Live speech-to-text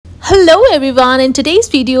Hello everyone, in today's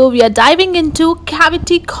video we are diving into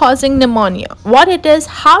cavity causing pneumonia, what it is,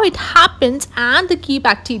 how it happens and the key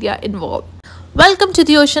bacteria involved. Welcome to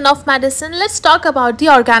the ocean of medicine. Let's talk about the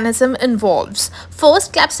organism involved.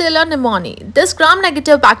 First, Klebsiella pneumoniae. This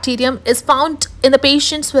gram-negative bacterium is found in the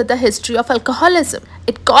patients with a history of alcoholism.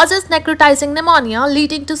 It causes necrotizing pneumonia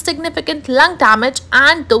leading to significant lung damage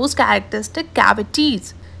and those characteristic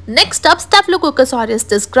cavities. Next up, Staphylococcus aureus,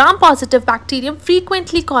 this gram-positive bacterium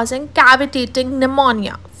frequently causing cavitating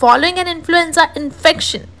pneumonia following an influenza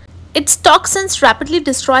infection. Its toxins rapidly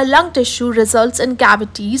destroy lung tissue, results in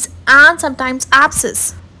cavities and sometimes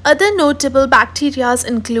abscess. Other notable bacteria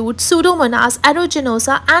include Pseudomonas,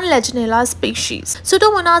 aeruginosa and Legionella species.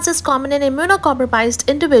 Pseudomonas is common in immunocompromised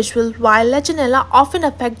individuals, while Legionella often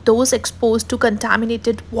affect those exposed to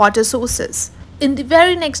contaminated water sources. In the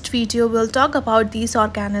very next video, we'll talk about these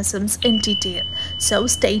organisms in detail. So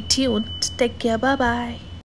stay tuned. Take care. Bye-bye.